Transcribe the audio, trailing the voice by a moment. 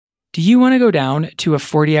Do you want to go down to a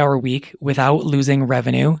 40-hour week without losing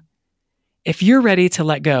revenue? If you're ready to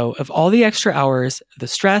let go of all the extra hours, the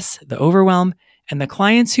stress, the overwhelm, and the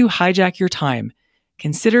clients who hijack your time,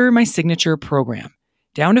 consider my signature program,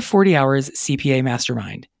 Down to 40 Hours CPA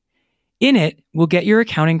Mastermind. In it, we'll get your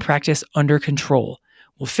accounting practice under control.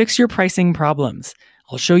 We'll fix your pricing problems.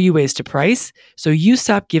 I'll show you ways to price so you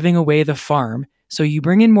stop giving away the farm so you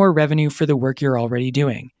bring in more revenue for the work you're already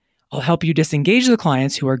doing. I'll help you disengage the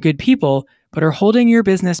clients who are good people but are holding your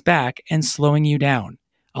business back and slowing you down.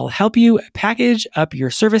 I'll help you package up your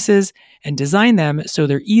services and design them so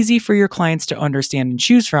they're easy for your clients to understand and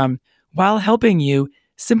choose from while helping you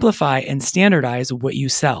simplify and standardize what you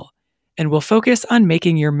sell. And we'll focus on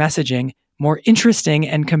making your messaging more interesting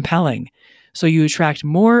and compelling so you attract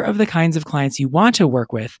more of the kinds of clients you want to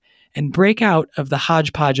work with and break out of the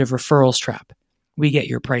hodgepodge of referrals trap. We get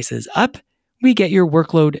your prices up. We get your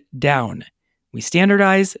workload down. We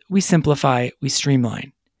standardize, we simplify, we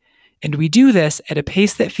streamline. And we do this at a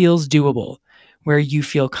pace that feels doable, where you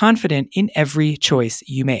feel confident in every choice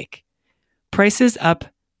you make. Prices up,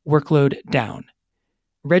 workload down.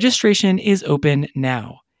 Registration is open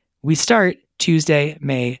now. We start Tuesday,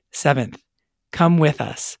 May 7th. Come with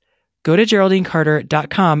us. Go to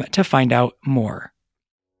GeraldineCarter.com to find out more.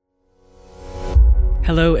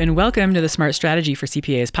 Hello and welcome to the Smart Strategy for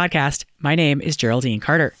CPAs podcast. My name is Geraldine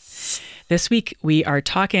Carter. This week, we are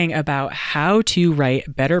talking about how to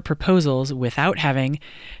write better proposals without having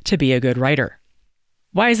to be a good writer.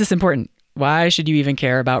 Why is this important? Why should you even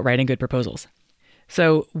care about writing good proposals?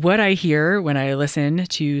 So what I hear when I listen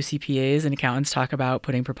to CPAs and accountants talk about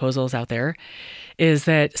putting proposals out there is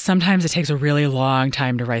that sometimes it takes a really long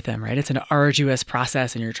time to write them, right? It's an arduous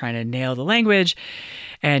process and you're trying to nail the language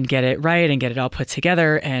and get it right and get it all put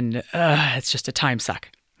together. And it's just a time suck.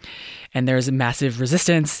 And there's a massive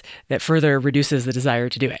resistance that further reduces the desire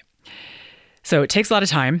to do it. So it takes a lot of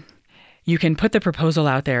time. You can put the proposal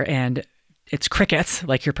out there and it's crickets,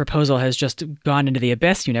 like your proposal has just gone into the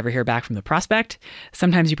abyss. You never hear back from the prospect.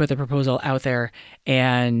 Sometimes you put the proposal out there,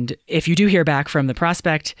 and if you do hear back from the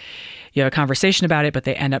prospect, you have a conversation about it, but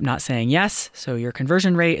they end up not saying yes. So your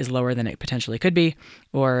conversion rate is lower than it potentially could be.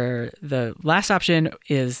 Or the last option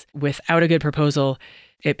is without a good proposal,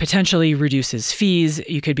 it potentially reduces fees.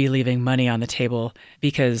 You could be leaving money on the table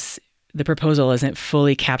because the proposal isn't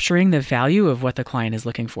fully capturing the value of what the client is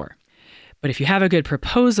looking for. But if you have a good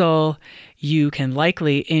proposal, you can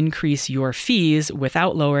likely increase your fees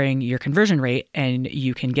without lowering your conversion rate, and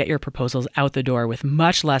you can get your proposals out the door with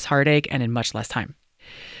much less heartache and in much less time.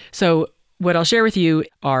 So what I'll share with you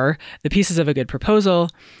are the pieces of a good proposal,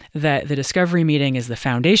 that the discovery meeting is the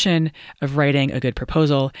foundation of writing a good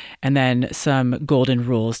proposal, and then some golden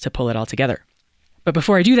rules to pull it all together. But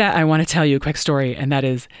before I do that, I want to tell you a quick story, and that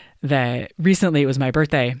is that recently it was my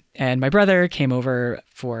birthday, and my brother came over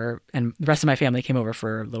and the rest of my family came over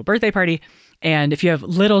for a little birthday party. And if you have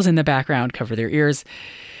littles in the background, cover their ears.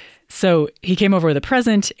 So he came over with a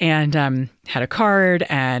present and had a card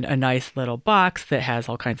and a nice little box that has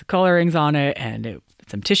all kinds of colorings on it and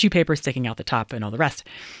some tissue paper sticking out the top and all the rest.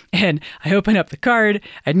 And I opened up the card.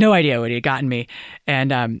 I had no idea what he had gotten me.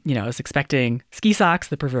 And, I was expecting ski socks,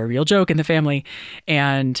 the proverbial joke in the family.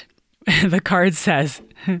 And the card says,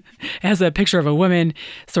 it has a picture of a woman,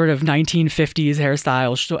 sort of 1950s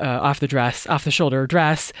hairstyle, off the shoulder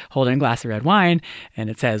dress, holding a glass of red wine. And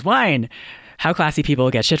it says, "Wine, how classy people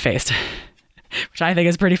get shit-faced," which I think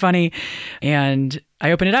is pretty funny. And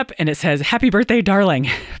I open it up and it says, "Happy birthday, darling."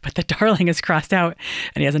 But the darling is crossed out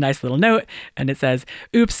and he has a nice little note and it says,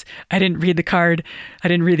 "Oops, I didn't read the card. I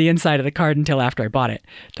didn't read the inside of the card until after I bought it, ...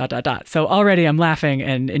 So already I'm laughing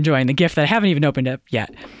and enjoying the gift that I haven't even opened up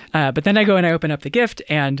yet. But then I go and I open up the gift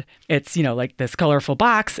and it's, like this colorful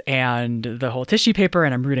box and the whole tissue paper,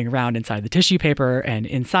 and I'm rooting around inside the tissue paper, and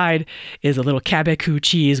inside is a little Quebecois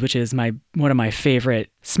cheese, which is one of my favorite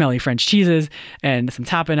smelly French cheeses, and some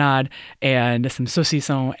tapenade and some saucisson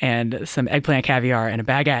and some eggplant caviar and a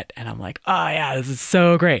baguette. And I'm like, oh yeah, this is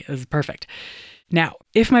so great. This is perfect. Now,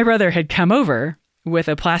 if my brother had come over with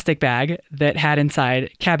a plastic bag that had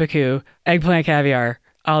inside Quebecois, eggplant caviar,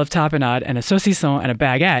 olive tapenade, and a saucisson and a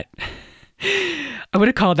baguette, I would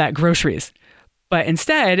have called that groceries. But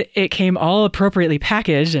instead, it came all appropriately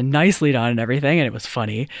packaged and nicely done and everything, and it was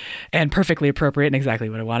funny and perfectly appropriate and exactly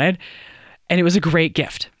what I wanted. And it was a great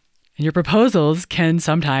gift. And your proposals can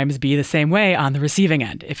sometimes be the same way on the receiving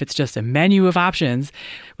end. If it's just a menu of options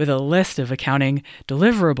with a list of accounting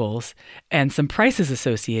deliverables and some prices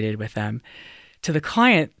associated with them, to the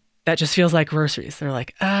client, that just feels like groceries. They're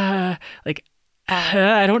like,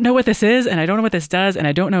 I don't know what this is, and I don't know what this does, and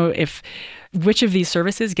I don't know if which of these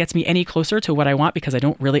services gets me any closer to what I want because I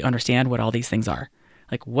don't really understand what all these things are.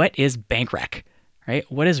 Like, what is bank rec, right?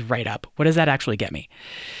 What is write-up? What does that actually get me?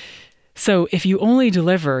 So if you only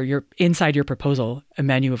deliver inside your proposal a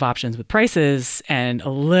menu of options with prices and a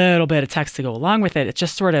little bit of text to go along with it, it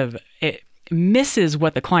just it misses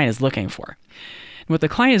what the client is looking for. And what the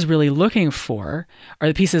client is really looking for are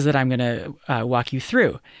the pieces that I'm going to walk you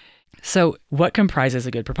through. So what comprises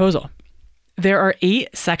a good proposal? There are 8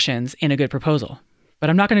 sections in a good proposal, but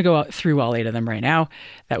I'm not going to go through all 8 of them right now.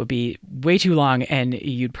 That would be way too long and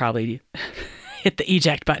you'd probably hit the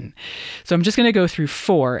eject button. So I'm just going to go through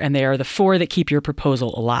 4, and they are the 4 that keep your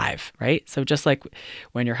proposal alive, right? So just like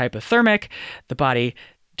when you're hypothermic, the body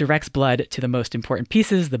directs blood to the most important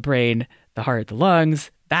pieces, the brain, the heart, the lungs.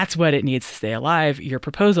 That's what it needs to stay alive. Your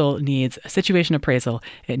proposal needs a situation appraisal.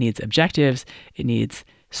 It needs objectives. It needs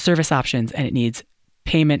service options, and it needs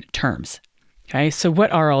payment terms. Okay, so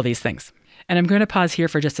what are all these things? And I'm going to pause here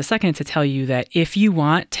for just a second to tell you that if you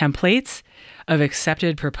want templates of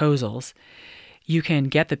accepted proposals, you can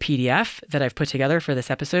get the PDF that I've put together for this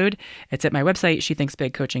episode. It's at my website,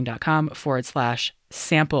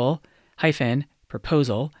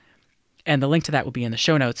 shethinksbigcoaching.com/sample-proposal. And the link to that will be in the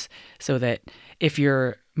show notes so that if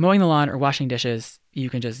you're mowing the lawn or washing dishes, you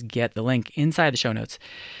can just get the link inside the show notes.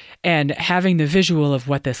 And having the visual of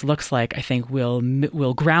what this looks like, I think will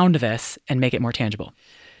ground this and make it more tangible.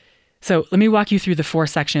 So let me walk you through the 4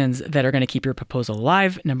 sections that are going to keep your proposal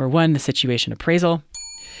alive. Number 1, the situation appraisal.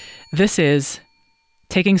 This is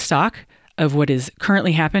taking stock of what is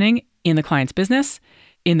currently happening in the client's business,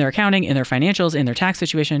 in their accounting, in their financials, in their tax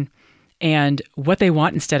situation, and what they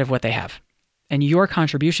want instead of what they have, and your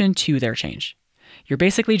contribution to their change. You're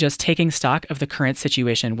basically just taking stock of the current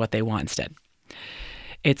situation, what they want instead.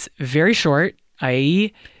 It's very short,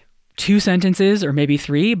 i.e., 2 sentences or maybe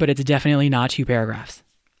 3, but it's definitely not 2 paragraphs.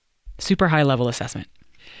 Super high level assessment.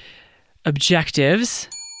 Objectives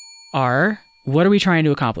are, what are we trying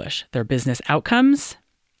to accomplish? They're business outcomes.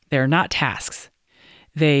 They're not tasks.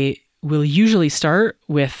 They will usually start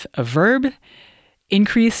with a verb,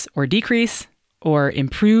 increase or decrease, or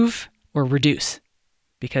improve or reduce,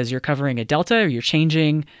 because you're covering a delta or you're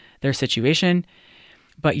changing their situation,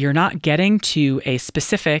 but you're not getting to a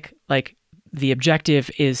specific, like the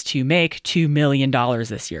objective is to make $2 million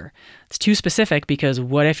this year. It's too specific because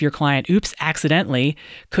what if your client, accidentally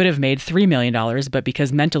could have made $3 million, but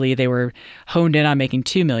because mentally they were honed in on making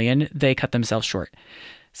 $2 million, they cut themselves short.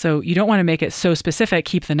 So you don't want to make it so specific,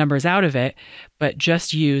 keep the numbers out of it, but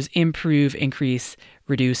just use improve, increase,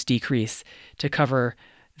 reduce, decrease to cover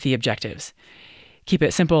the objectives. Keep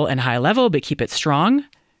it simple and high level, but keep it strong.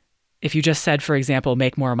 If you just said, for example,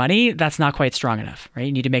 make more money, that's not quite strong enough, right?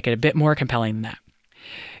 You need to make it a bit more compelling than that.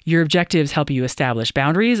 Your objectives help you establish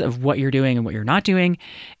boundaries of what you're doing and what you're not doing,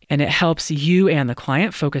 and it helps you and the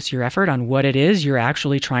client focus your effort on what it is you're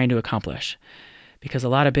actually trying to accomplish. Because a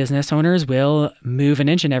lot of business owners will move an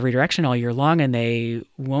inch in every direction all year long, and they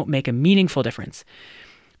won't make a meaningful difference.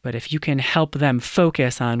 But if you can help them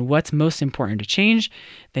focus on what's most important to change,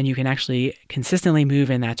 then you can actually consistently move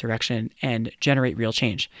in that direction and generate real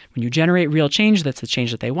change. When you generate real change, that's the change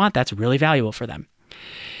that they want. That's really valuable for them.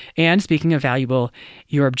 And speaking of valuable,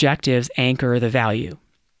 your objectives anchor the value.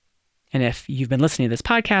 And if you've been listening to this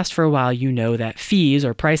podcast for a while, you know that fees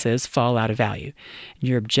or prices fall out of value.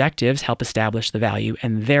 Your objectives help establish the value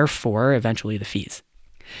and therefore eventually the fees.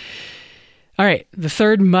 All right, the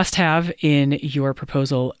third must-have in your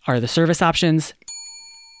proposal are the service options.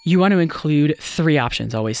 You want to include 3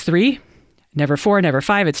 options, always 3. Never 4, never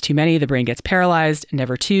 5, it's too many, the brain gets paralyzed.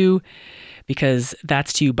 Never 2, because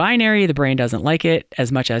that's too binary, the brain doesn't like it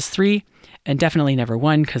as much as 3. And definitely never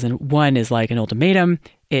 1, because 1 is like an ultimatum.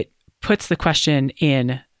 It puts the question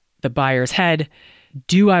in the buyer's head,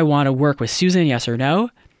 do I want to work with Susan, yes or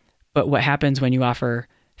no? But what happens when you offer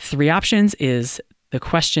 3 options is the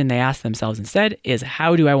question they ask themselves instead is,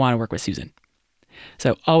 how do I want to work with Susan?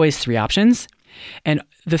 So always 3 options. And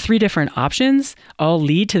the 3 different options all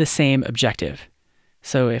lead to the same objective.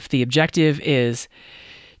 So if the objective is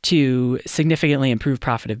to significantly improve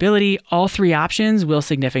profitability, all 3 options will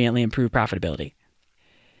significantly improve profitability.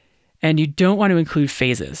 And you don't want to include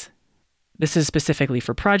phases. This is specifically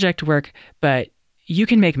for project work, but you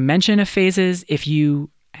can make mention of phases if you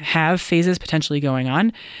have phases potentially going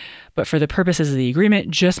on. But for the purposes of the agreement,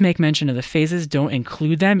 just make mention of the phases. Don't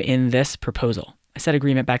include them in this proposal. I said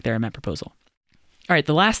agreement back there, I meant proposal. All right,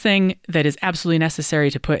 the last thing that is absolutely necessary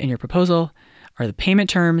to put in your proposal are the payment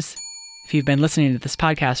terms. If you've been listening to this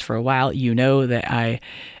podcast for a while, you know that I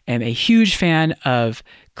am a huge fan of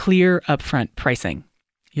clear upfront pricing.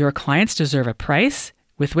 Your clients deserve a price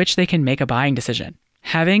with which they can make a buying decision.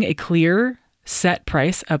 Having a clear, set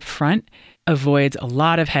price up front avoids a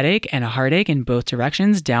lot of headache and a heartache in both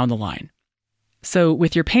directions down the line. So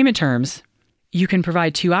with your payment terms, you can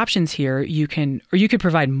provide two options here. You could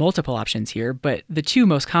provide multiple options here, but the two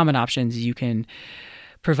most common options you can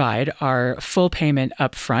provide are full payment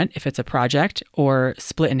up front if it's a project, or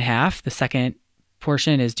split in half. The second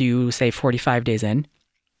portion is due, say, 45 days in.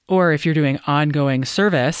 Or if you're doing ongoing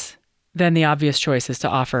service, then the obvious choice is to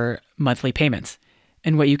offer monthly payments.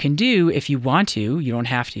 And what you can do if you want to, you don't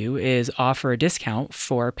have to, is offer a discount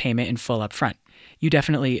for payment in full up front. You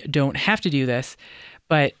definitely don't have to do this,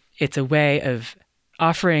 but it's a way of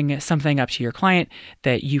offering something up to your client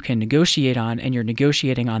that you can negotiate on, and you're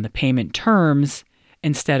negotiating on the payment terms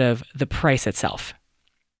instead of the price itself.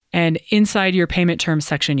 And inside your payment terms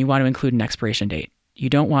section, you want to include an expiration date. You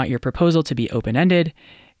don't want your proposal to be open-ended.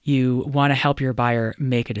 You want to help your buyer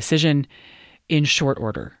make a decision in short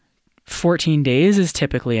order. 14 days is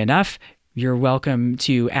typically enough. You're welcome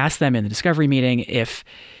to ask them in the discovery meeting if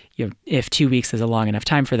 2 weeks is a long enough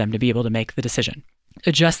time for them to be able to make the decision.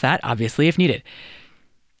 Adjust that, obviously, if needed.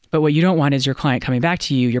 But what you don't want is your client coming back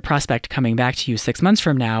to you, your prospect coming back to you 6 months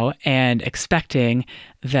from now and expecting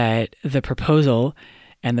that the proposal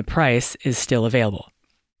and the price is still available.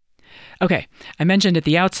 Okay, I mentioned at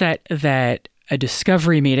the outset that a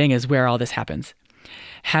discovery meeting is where all this happens.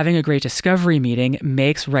 Having a great discovery meeting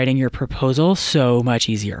makes writing your proposal so much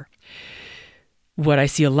easier. What I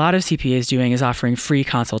see a lot of CPAs doing is offering free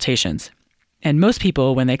consultations. And most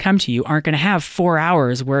people, when they come to you, aren't going to have 4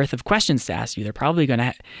 hours worth of questions to ask you. They're probably going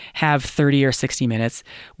to have 30 or 60 minutes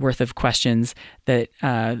worth of questions that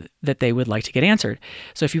they would like to get answered.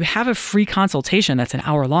 So if you have a free consultation that's an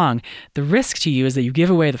hour long, the risk to you is that you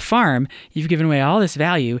give away the farm, you've given away all this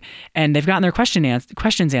value, and they've gotten their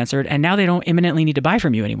questions answered, and now they don't imminently need to buy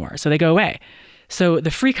from you anymore. So they go away. So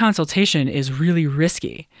the free consultation is really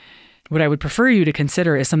risky. What I would prefer you to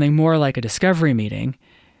consider is something more like a discovery meeting,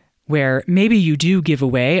 where maybe you do give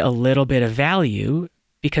away a little bit of value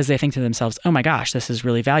because they think to themselves, oh my gosh, this is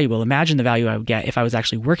really valuable. Imagine the value I would get if I was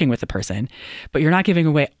actually working with the person, but you're not giving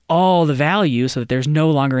away all the value so that there's no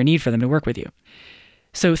longer a need for them to work with you.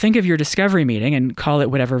 So think of your discovery meeting, and call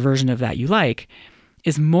it whatever version of that you like,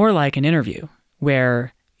 is more like an interview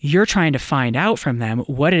where you're trying to find out from them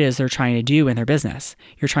what it is they're trying to do in their business.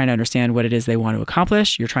 You're trying to understand what it is they want to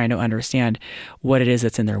accomplish. You're trying to understand what it is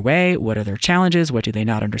that's in their way. What are their challenges? What do they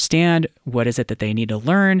not understand? What is it that they need to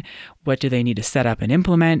learn? What do they need to set up and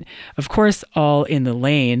implement? Of course, all in the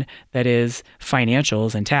lane that is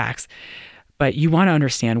financials and tax. But you want to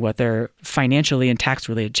understand what their financially and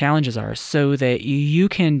tax-related challenges are so that you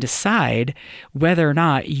can decide whether or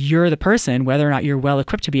not you're the person, whether or not you're well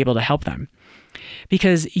equipped to be able to help them.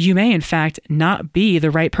 Because you may, in fact, not be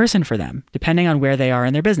the right person for them, depending on where they are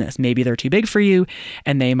in their business. Maybe they're too big for you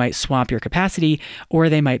and they might swamp your capacity, or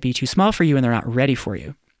they might be too small for you and they're not ready for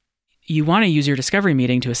you. You want to use your discovery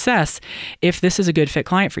meeting to assess if this is a good fit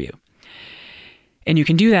client for you. And you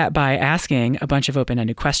can do that by asking a bunch of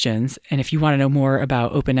open-ended questions. And if you want to know more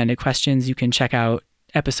about open-ended questions, you can check out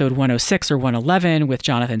episode 106 or 111 with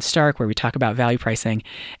Jonathan Stark, where we talk about value pricing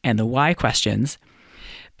and the why questions.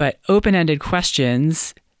 But open-ended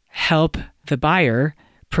questions help the buyer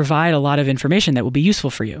provide a lot of information that will be useful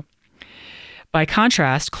for you. By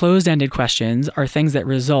contrast, closed-ended questions are things that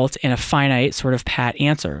result in a finite sort of pat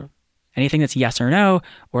answer. Anything that's yes or no,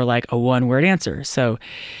 or like a one-word answer. So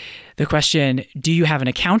the question, do you have an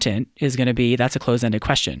accountant, is going to be, that's a closed-ended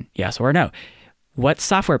question, yes or no. What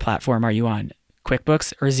software platform are you on?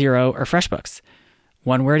 QuickBooks or Xero or FreshBooks?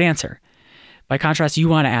 One-word answer. By contrast, you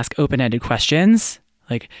want to ask open-ended questions.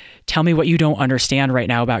 Like, tell me what you don't understand right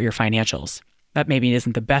now about your financials. That maybe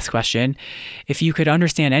isn't the best question. If you could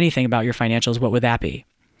understand anything about your financials, what would that be?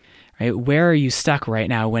 Right? Where are you stuck right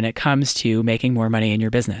now when it comes to making more money in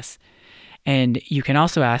your business? And you can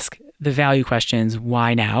also ask the value questions,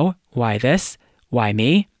 why now? Why this? Why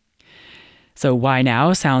me? So why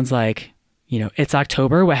now sounds like, it's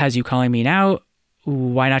October. What has you calling me now?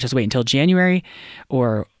 Why not just wait until January?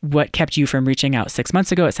 Or what kept you from reaching out 6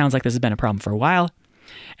 months ago? It sounds like this has been a problem for a while.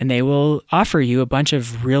 And they will offer you a bunch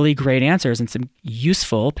of really great answers and some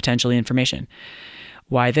useful, potentially, information.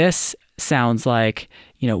 Why this sounds like,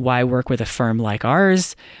 why work with a firm like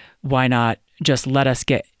ours? Why not just let us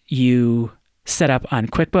get you set up on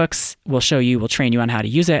QuickBooks? We'll train you on how to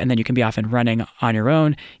use it, and then you can be off and running on your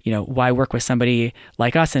own. Why work with somebody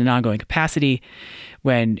like us in an ongoing capacity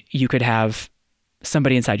when you could have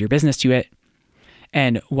somebody inside your business do it?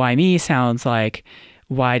 And why me sounds like,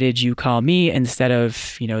 Why did you call me instead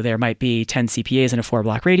of, there might be 10 CPAs in a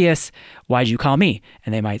 4-block radius? Why'd you call me?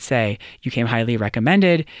 And they might say, you came highly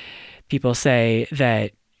recommended. People say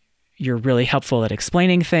that you're really helpful at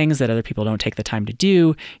explaining things that other people don't take the time to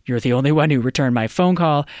do. You're the only one who returned my phone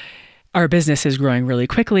call. Our business is growing really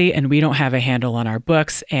quickly and we don't have a handle on our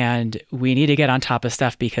books and we need to get on top of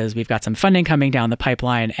stuff because we've got some funding coming down the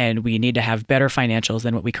pipeline and we need to have better financials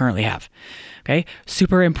than what we currently have. Okay?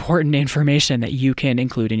 Super important information that you can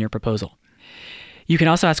include in your proposal. You can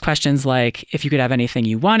also ask questions like, if you could have anything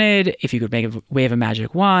you wanted, if you could wave a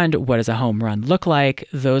magic wand, what does a home run look like?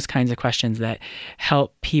 Those kinds of questions that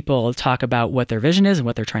help people talk about what their vision is and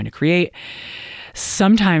what they're trying to create.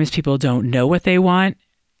 Sometimes people don't know what they want.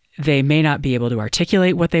 They may not be able to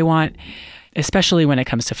articulate what they want, especially when it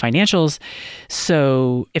comes to financials.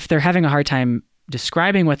 So if they're having a hard time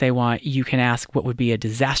describing what they want, you can ask what would be a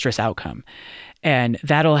disastrous outcome. And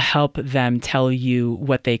that'll help them tell you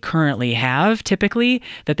what they currently have, typically,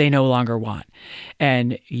 that they no longer want.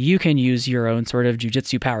 And you can use your own sort of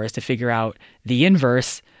jujitsu powers to figure out the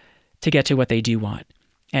inverse to get to what they do want.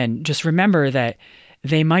 And just remember that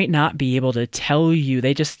they might not be able to tell you,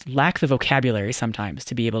 they just lack the vocabulary sometimes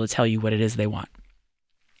to be able to tell you what it is they want.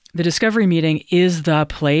 The discovery meeting is the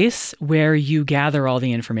place where you gather all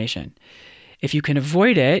the information. If you can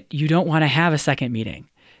avoid it, you don't want to have a second meeting.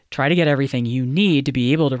 Try to get everything you need to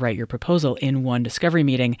be able to write your proposal in one discovery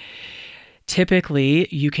meeting. Typically,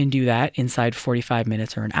 you can do that inside 45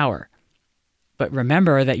 minutes or an hour. But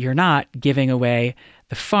remember that you're not giving away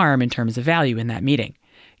the farm in terms of value in that meeting.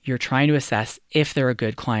 You're trying to assess if they're a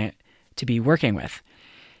good client to be working with.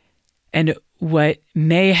 And what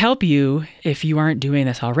may help you, if you aren't doing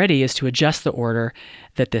this already, is to adjust the order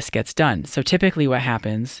that this gets done. So typically what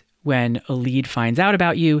happens when a lead finds out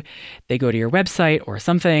about you, they go to your website or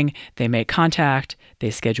something, they make contact, they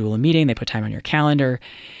schedule a meeting, they put time on your calendar.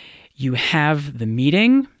 You have the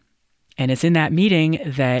meeting, and it's in that meeting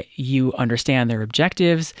that you understand their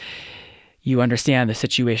objectives, you understand the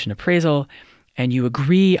situation appraisal, and you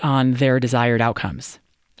agree on their desired outcomes.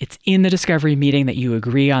 It's in the discovery meeting that you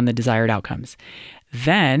agree on the desired outcomes.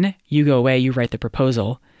 Then you go away, you write the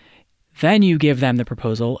proposal, then you give them the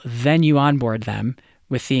proposal, then you onboard them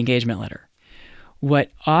with the engagement letter.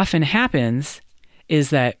 What often happens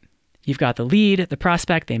is that you've got the lead, the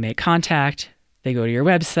prospect, they make contact, they go to your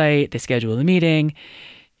website, they schedule the meeting,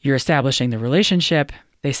 you're establishing the relationship,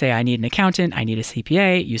 they say, I need an accountant, I need a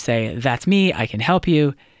CPA, you say, that's me, I can help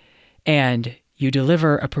you, and you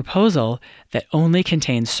deliver a proposal that only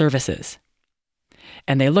contains services.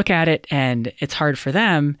 And they look at it and it's hard for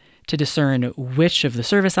them to discern which of the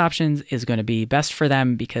service options is going to be best for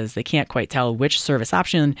them because they can't quite tell which service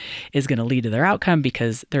option is going to lead to their outcome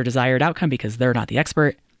because their desired outcome because they're not the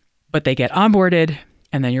expert. But they get onboarded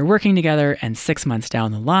and then you're working together and 6 months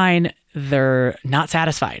down the line, they're not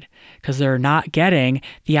satisfied because they're not getting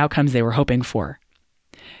the outcomes they were hoping for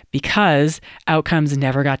because outcomes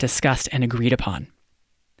never got discussed and agreed upon.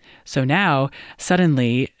 So now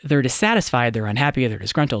suddenly they're dissatisfied, they're unhappy, they're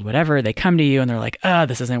disgruntled, whatever. They come to you and they're like,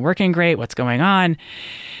 this isn't working great. What's going on?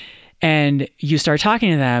 And you start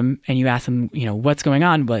talking to them and you ask them, what's going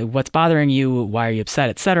on? What's bothering you? Why are you upset,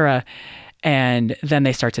 etc. And then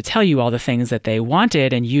they start to tell you all the things that they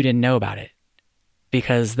wanted and you didn't know about it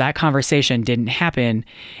because that conversation didn't happen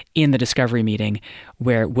in the discovery meeting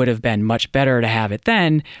where it would have been much better to have it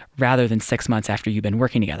then rather than 6 months after you've been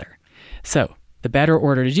working together. So the better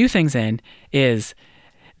order to do things in is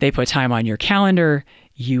they put time on your calendar,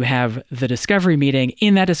 you have the discovery meeting.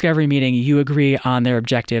 In that discovery meeting, you agree on their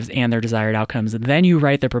objectives and their desired outcomes. And then you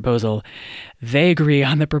write the proposal. They agree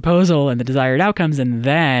on the proposal and the desired outcomes, and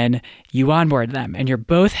then you onboard them. And you're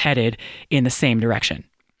both headed in the same direction.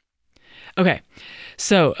 Okay,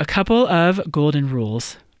 so a couple of golden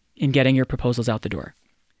rules in getting your proposals out the door.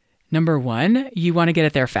 Number 1, you want to get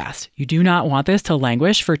it there fast. You do not want this to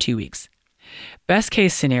languish for 2 weeks. Best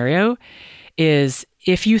case scenario is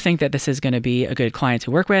if you think that this is going to be a good client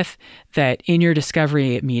to work with, that in your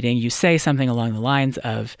discovery meeting, you say something along the lines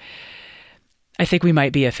of, I think we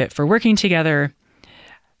might be a fit for working together.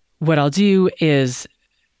 What I'll do is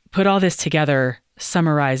put all this together,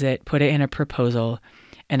 summarize it, put it in a proposal,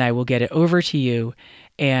 and I will get it over to you.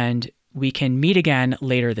 And we can meet again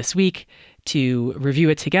later this week to review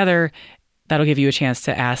it together. That'll give you a chance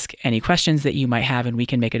to ask any questions that you might have, and we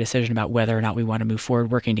can make a decision about whether or not we want to move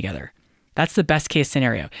forward working together. That's the best case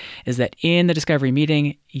scenario, is that in the discovery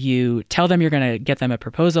meeting, you tell them you're going to get them a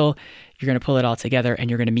proposal, you're going to pull it all together, and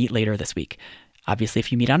you're going to meet later this week. Obviously, if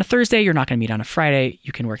you meet on a Thursday, you're not going to meet on a Friday.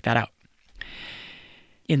 You can work that out.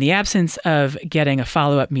 In the absence of getting a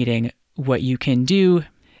follow-up meeting, what you can do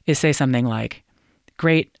is say something like,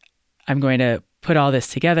 great, I'm going to put all this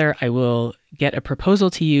together. I will get a proposal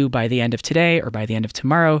to you by the end of today or by the end of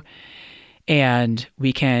tomorrow, and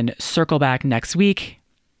we can circle back next week.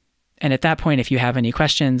 And at that point, if you have any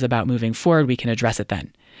questions about moving forward, we can address it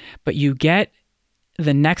then. But you get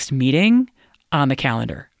the next meeting on the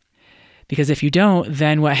calendar. Because if you don't,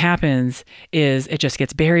 then what happens is it just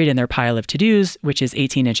gets buried in their pile of to-dos, which is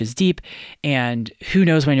 18 inches deep, and who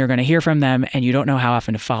knows when you're going to hear from them, and you don't know how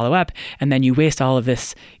often to follow up, and then you waste all of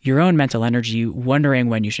this, your own mental energy, wondering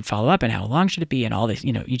when you should follow up and how long should it be and all this,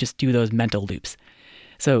 you just do those mental loops.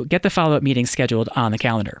 So get the follow-up meeting scheduled on the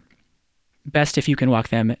calendar. Best if you can walk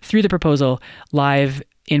them through the proposal live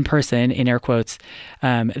in person, in air quotes,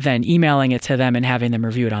 then emailing it to them and having them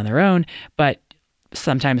review it on their own, but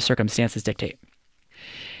sometimes circumstances dictate.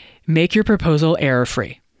 Make your proposal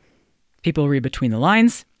error-free. People read between the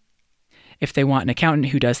lines. If they want an accountant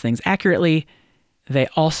who does things accurately, they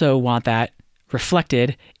also want that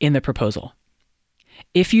reflected in the proposal.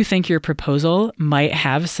 If you think your proposal might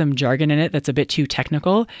have some jargon in it that's a bit too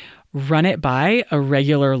technical, run it by a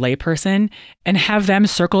regular layperson and have them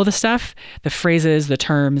circle the stuff, the phrases, the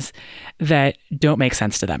terms that don't make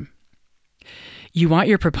sense to them. You want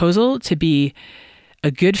your proposal to be a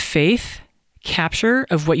good faith capture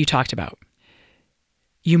of what you talked about.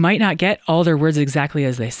 You might not get all their words exactly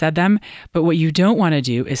as they said them, but what you don't want to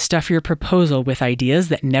do is stuff your proposal with ideas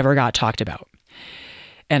that never got talked about.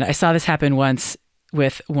 And I saw this happen once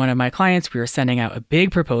with one of my clients. We were sending out a big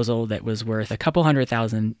proposal that was worth a couple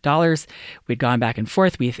 $100,000. We'd gone back and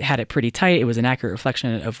forth. We had it pretty tight. It was an accurate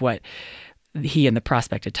reflection of what he and the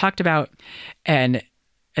prospect had talked about. And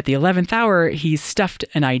at the 11th hour, he stuffed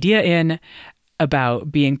an idea in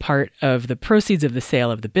about being part of the proceeds of the sale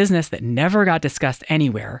of the business that never got discussed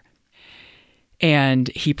anywhere. And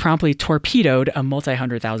he promptly torpedoed a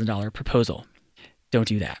multi-$100,000 proposal. Don't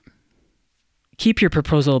do that. Keep your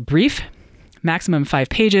proposal brief, maximum 5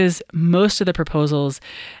 pages. Most of the proposals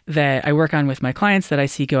that I work on with my clients that I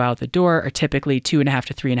see go out the door are typically 2.5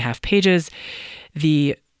 to 3.5 pages.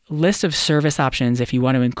 The list of service options, if you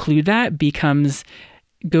want to include that,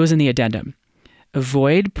 goes in the addendum.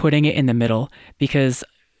 Avoid putting it in the middle because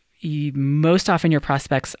most often your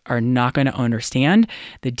prospects are not going to understand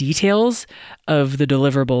the details of the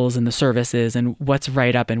deliverables and the services and what's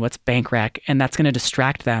write up and what's bank rec. And that's going to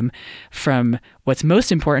distract them from what's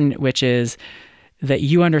most important, which is that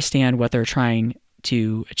you understand what they're trying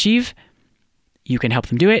to achieve. You can help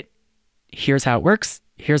them do it. Here's how it works.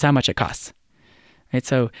 Here's how much it costs. Right?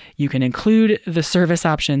 So you can include the service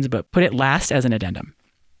options, but put it last as an addendum.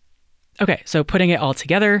 Okay, so putting it all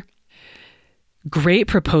together, great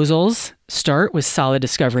proposals start with solid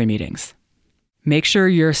discovery meetings. Make sure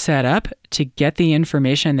you're set up to get the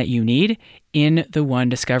information that you need in the one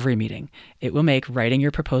discovery meeting. It will make writing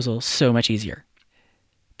your proposal so much easier.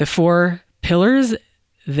 The 4 pillars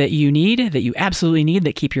that you absolutely need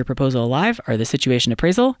that keep your proposal alive are the situation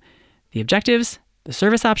appraisal, the objectives, the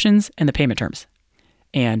service options, and the payment terms.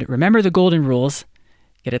 And remember the golden rules.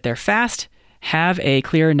 Get it there fast. Have a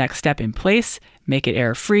clear next step in place, make it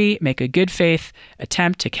error-free, make a good faith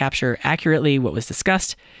attempt to capture accurately what was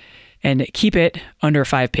discussed, and keep it under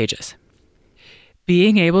 5 pages.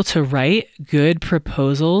 Being able to write good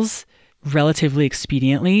proposals relatively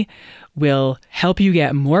expediently will help you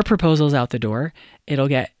get more proposals out the door. It'll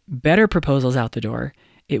get better proposals out the door.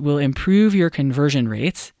 It will improve your conversion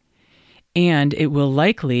rates, and it will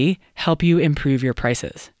likely help you improve your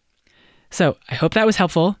prices. So I hope that was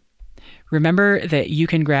helpful. Remember that you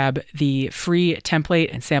can grab the free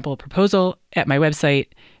template and sample proposal at my website,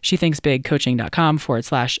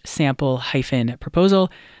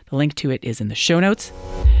 shethinksbigcoaching.com/sample-proposal. The link to it is in the show notes.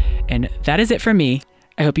 And that is it from me.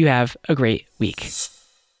 I hope you have a great week.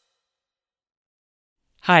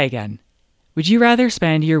 Hi again. Would you rather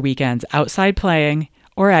spend your weekends outside playing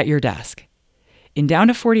or at your desk? In Down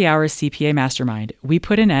to 40 Hours CPA Mastermind, we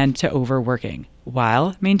put an end to overworking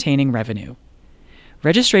while maintaining revenue.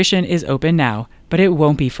 Registration is open now, but it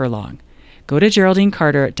won't be for long. Go to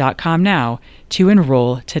GeraldineCarter.com now to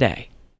enroll today.